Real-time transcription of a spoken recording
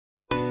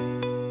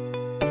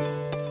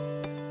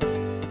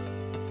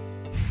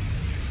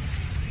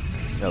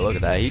Yo, look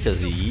at that. He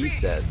just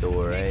eats that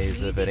door, eh?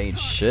 As if it ain't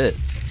shit.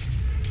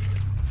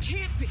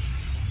 Can't be.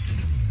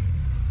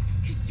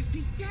 He should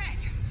be dead.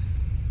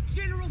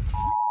 General.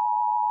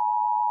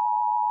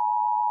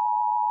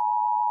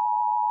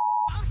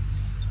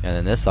 And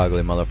then this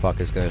ugly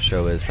motherfucker's gonna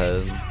show his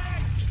head.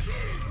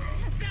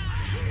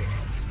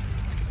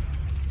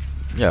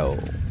 Yo.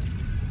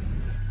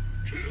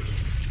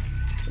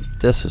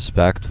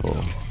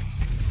 Disrespectful.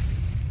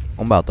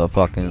 I'm about to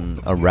fucking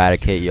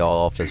eradicate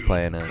y'all off this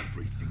planet.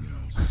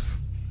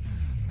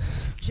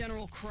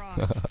 General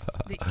Cross,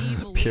 the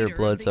evil Pure leader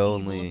bloods of the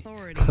only. evil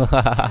authority.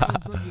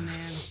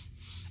 Boogeyman.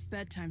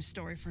 Bedtime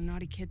story for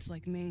naughty kids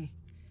like me.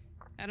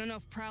 I don't know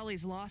if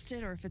Prowley's lost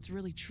it or if it's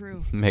really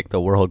true. Make the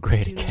world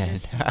great Do you know again.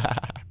 this thing?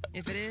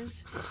 If it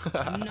is,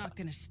 I'm not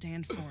gonna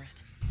stand for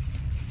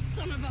it.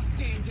 Son of a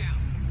stand down.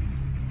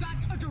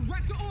 That's a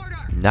direct order.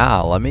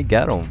 Nah, let me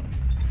get him.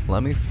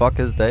 Let me fuck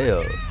his day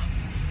up.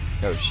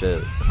 Oh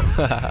shit.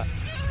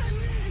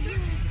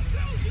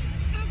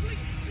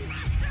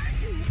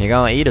 He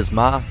gonna eat us,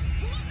 ma.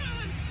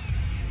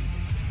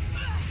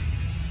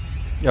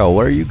 Yo,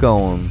 where are you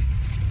going?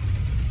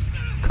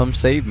 Come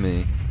save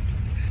me.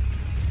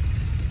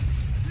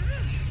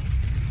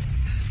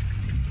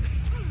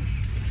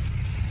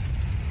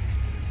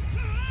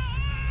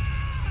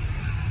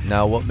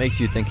 Now, what makes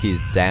you think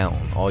he's down?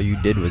 All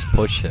you did was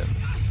push him.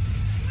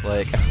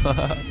 Like,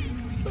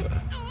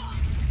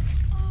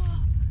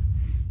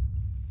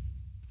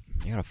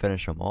 you gotta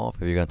finish him off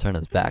if you're gonna turn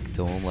his back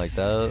to him like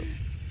that.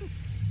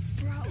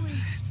 Prowley.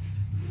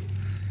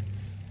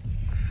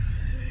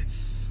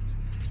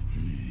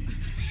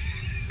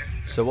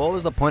 So what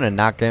was the point of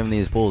not giving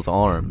these bulls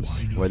arms?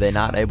 Were they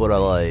not able to,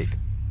 like,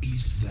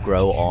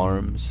 grow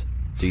arms?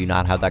 Do you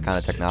not have that kind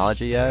of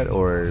technology yet?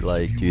 Or,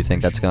 like, do you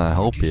think that's gonna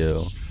help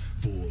you?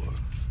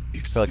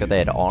 I feel like if they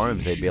had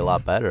arms, they'd be a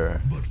lot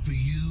better. But for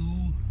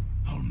you,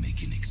 I'll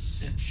make an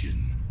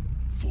exception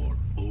for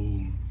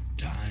old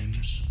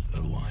times.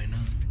 Why not?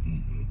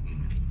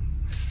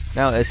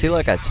 Now, is he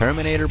like a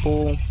Terminator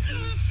bull?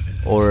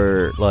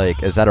 Or,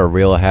 like, is that a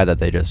real head that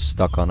they just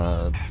stuck on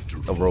a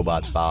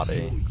robot's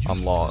body?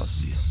 I'm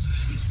lost.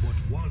 Is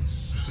what once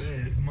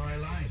spared my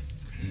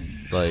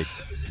life. Like,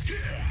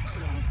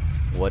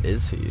 what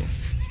is he?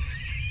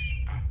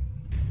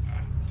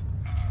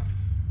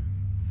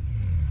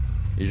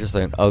 You're just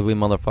like an ugly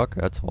motherfucker,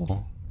 that's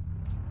all.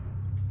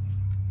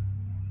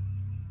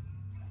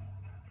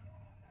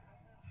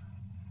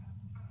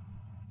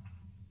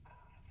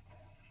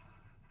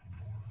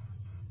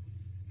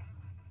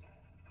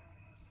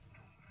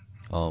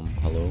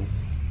 Hello?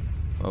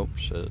 Oh,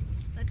 shit.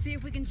 Let's see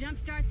if we can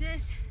jumpstart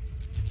this.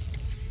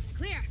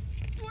 Clear.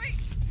 Wait.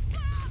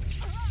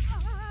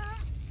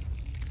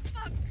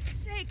 Fuck's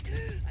sake.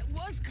 I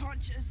was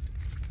conscious.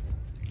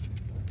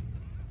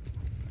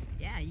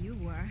 Yeah, you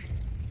were.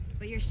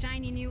 But your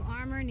shiny new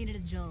armor needed a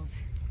jolt.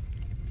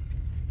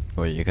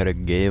 Well, you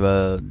could've gave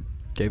a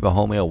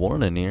homie a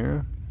warning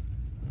here.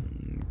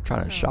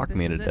 Trying to So shock this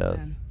me to is it, death.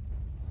 then.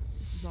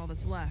 This is all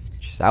that's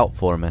left. She's out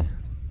for me.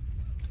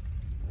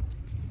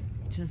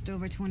 Just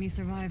over 20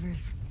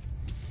 survivors.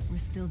 We're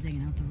still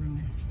digging out the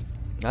ruins.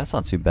 That's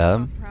not too So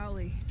bad.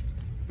 Prowley.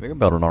 We can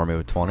build an army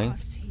with 20.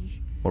 Cross,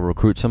 he We'll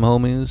recruit some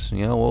homies.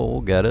 You know,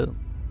 we'll get it.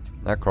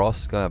 That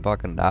Cross is gonna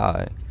fucking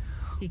die.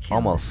 He killed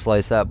Almost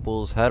slice that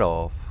bull's head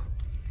off.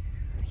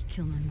 He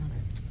killed my mother.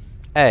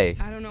 Hey,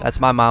 I don't know that's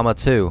my mama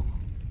too.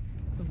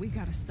 But we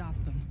gotta stop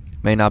them.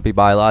 May not be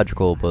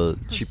biological, but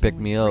she picked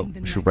me up.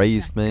 Personally, She bring the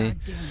raised neck me.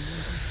 of that goddamn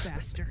evil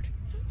bastard.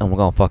 And we're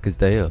gonna fuck his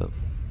day up.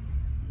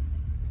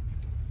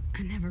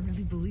 I never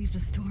really believed the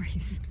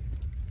stories.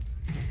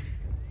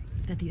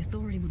 That the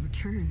authority would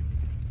return.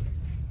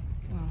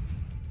 Well,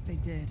 they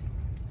did.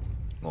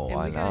 Well, And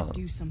why we gotta not?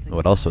 do something What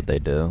about else it. would they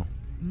do?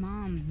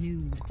 Mom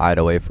knew. what to Hide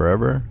do. away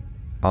forever?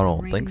 I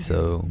don't think Rangers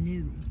so.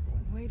 Knew.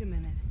 Wait a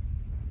minute.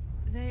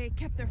 They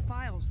kept their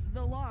files,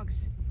 the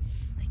logs.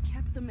 They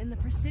kept them in the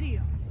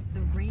Presidio.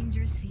 The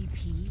Ranger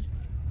CP?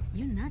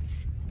 You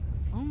nuts?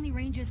 Only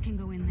Rangers can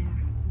go in there.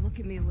 Look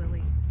at me,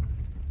 Lily.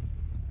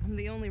 I'm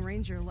the only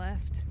ranger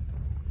left.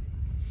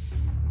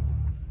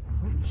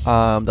 Holy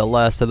shit. The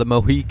last of the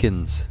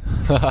Mohicans.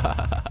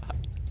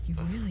 You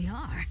really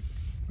are.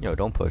 Yo,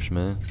 don't push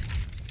me.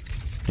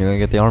 You're gonna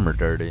get the armor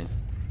dirty.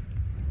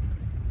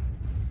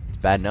 It's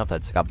bad enough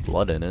that it's got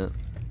blood in it.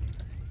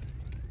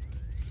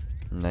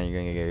 Now you're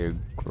gonna get your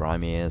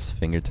grimy ass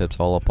fingertips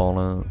all up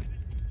on it.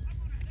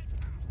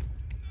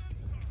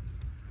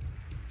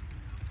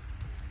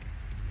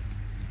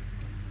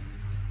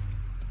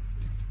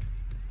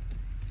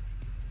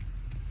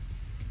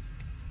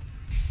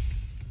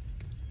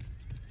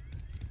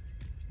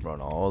 Run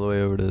all the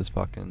way over to this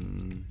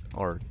fucking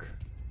arc.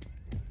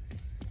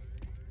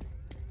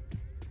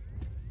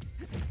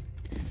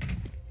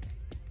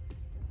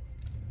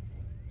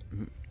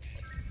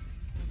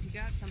 You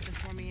got something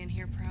for me in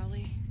here,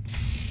 Prowley?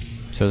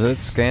 So does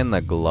it scan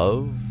the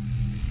glove?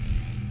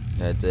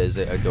 Is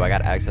it, do I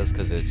got access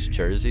because it's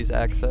Jersey's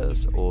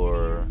access,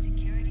 or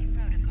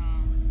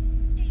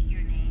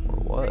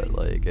what?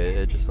 Like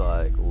it just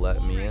like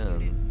let me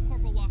in.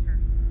 Corporal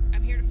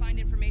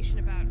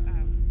information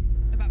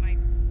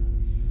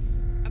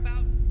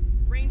about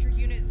Ranger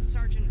Unit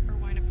Sergeant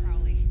Irwina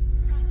Prowley.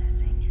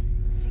 Processing.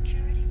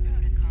 Security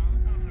protocol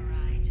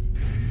override.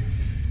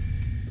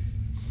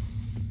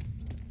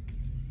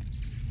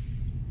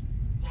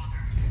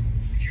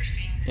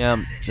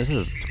 Yeah, this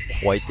is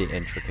quite the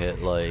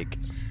intricate, like,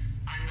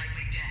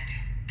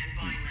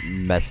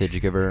 message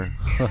giver.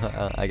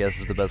 I guess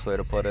is the best way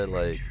to put it.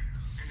 Like,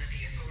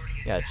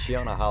 yeah, she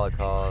on a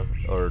Holocaust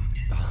or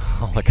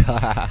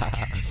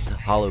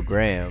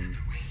hologram,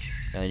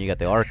 and you got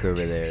the Ark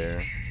over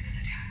there.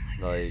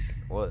 Like,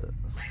 what?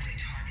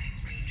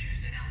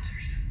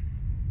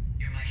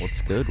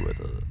 What's good with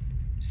it?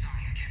 Sorry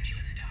I kept you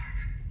in the dark.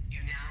 You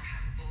now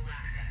have full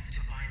access to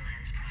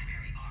Vineland's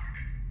primary arc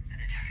and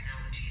the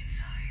technology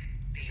inside,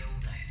 the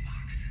old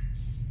icebox.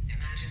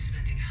 Imagine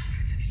spending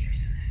hundreds of years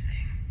in this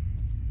thing.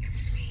 It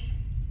was me,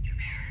 your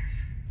parents,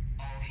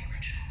 all the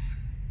originals,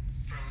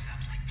 froze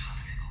up like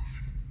popsicles.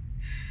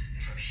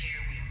 And from here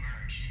we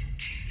emerged and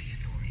kicked the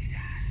authorities'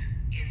 ass.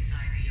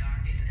 Inside the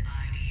arc is an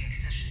ID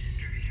accession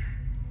distributor,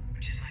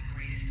 which is my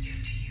greatest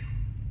gift to you.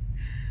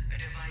 A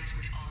device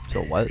which augments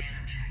So what?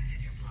 nanotracks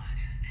in your blood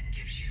and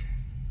gives you,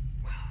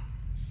 well,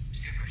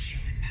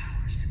 superhuman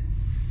powers.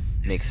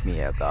 Makes me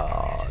a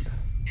god.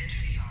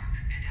 Enter the arc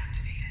and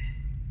activate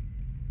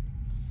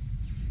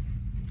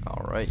it.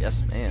 Alright,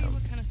 yes Let's see ma'am.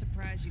 what kind of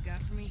surprise you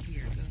got for me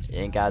here, Ghost. You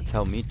ain't gotta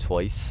tell me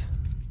twice.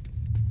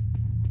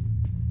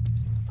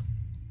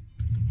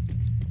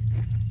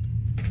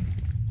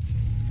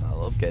 I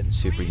love getting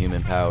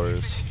superhuman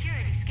powers.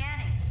 Security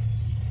scanning.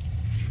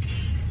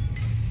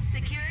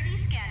 Security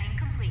scanning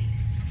complete.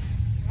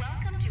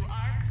 Welcome to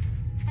ARC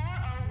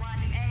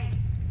 401A.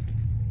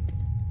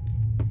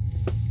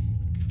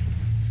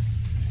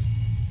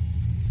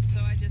 So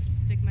I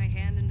just stick my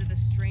hand into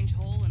this strange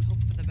hole and hope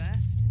for the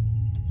best?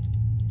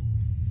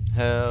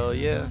 Hell There's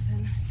yeah.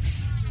 nothing.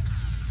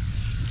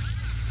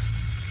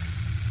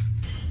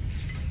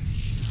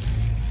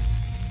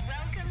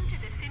 Welcome to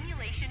the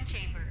simulation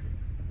chamber.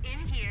 In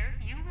here,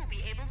 you will be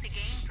able to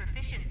gain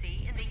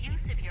proficiency in the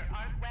use of your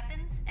ARC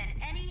weapons and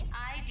any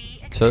ID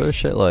So this accession.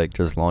 shit like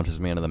just launches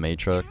me into the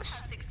Matrix. You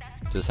have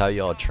successfully Just how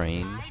y'all solved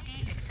train?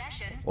 ID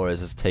accession. Or does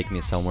this take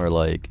me somewhere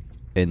like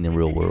in the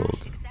real world?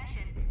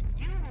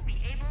 You will be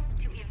able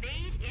to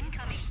evade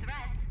incoming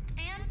threats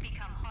and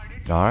become harder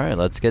to Alright,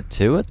 let's get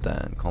to it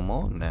then. Come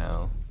on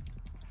now.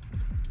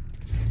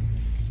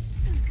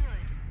 Good.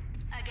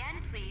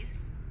 Again, please.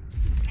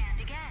 And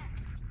again.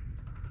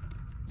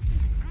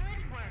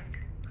 Good work.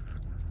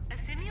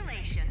 A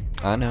simulation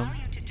will I know. allow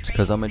you to It's train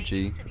 'cause I'm a the G.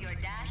 use of your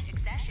dash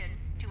accession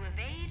to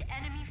evade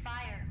enemy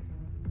fire.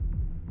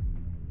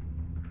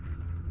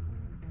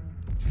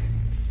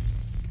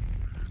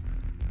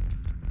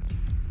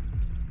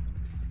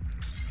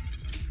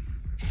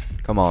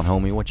 Come on,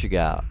 homie, what you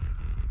got?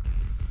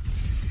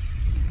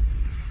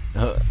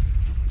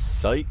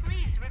 Psych.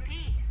 Please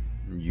repeat.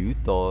 You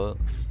thought.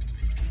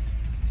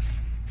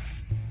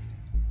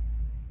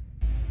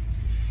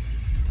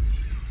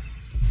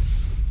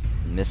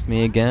 Missed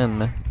me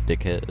again,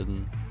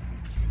 dickhead.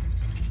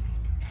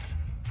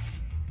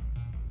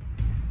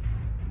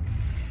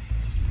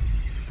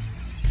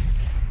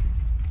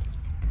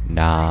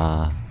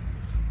 Nah.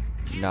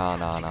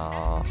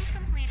 Nah. Successfully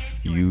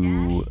completed your You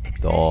dash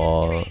accession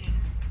thought. training.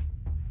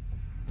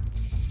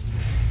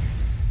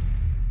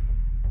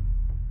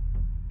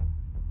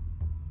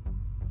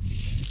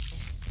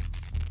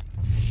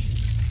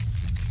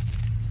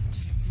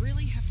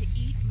 Really have to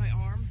eat my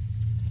arm?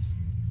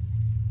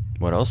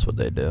 What else would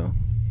they do?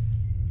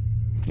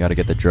 You gotta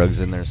get the drugs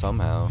in there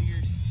somehow.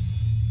 Weird.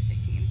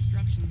 Taking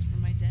instructions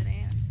from my dead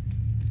aunt.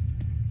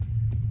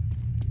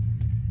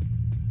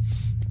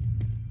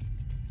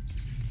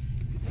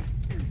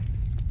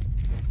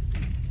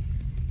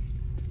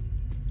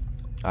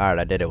 Alright,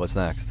 I did it. What's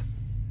next?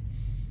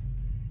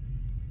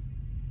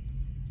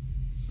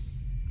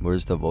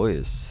 Where's the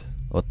voice?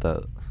 What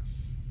the?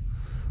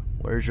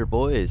 Where's your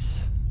voice?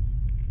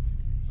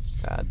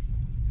 God.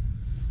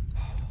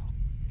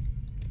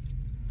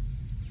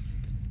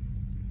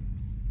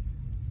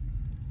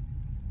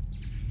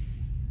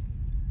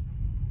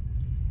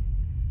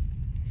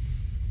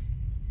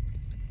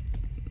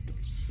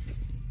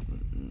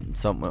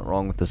 Something went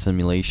wrong with the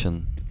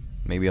simulation.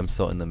 Maybe I'm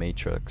still in the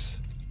Matrix.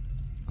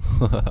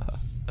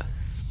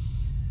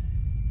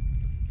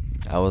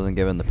 I wasn't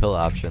given the pill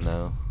option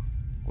though.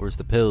 Where's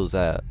the pills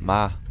at?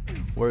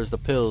 Where's the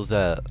pills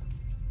at?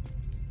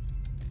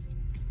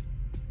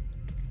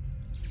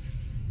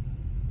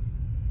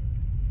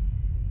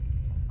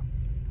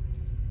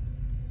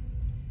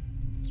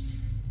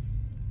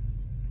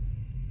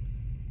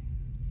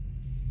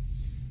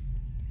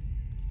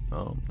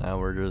 Oh, now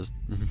we're just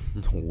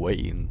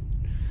waiting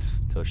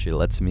till she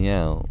lets me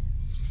out.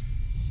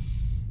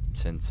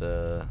 Since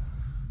the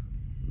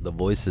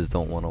voices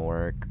don't want to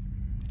work.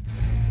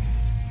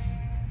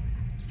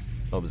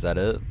 Oh, is that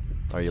it?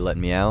 Are you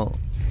letting me out?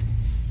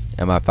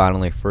 Am I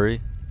finally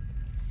free?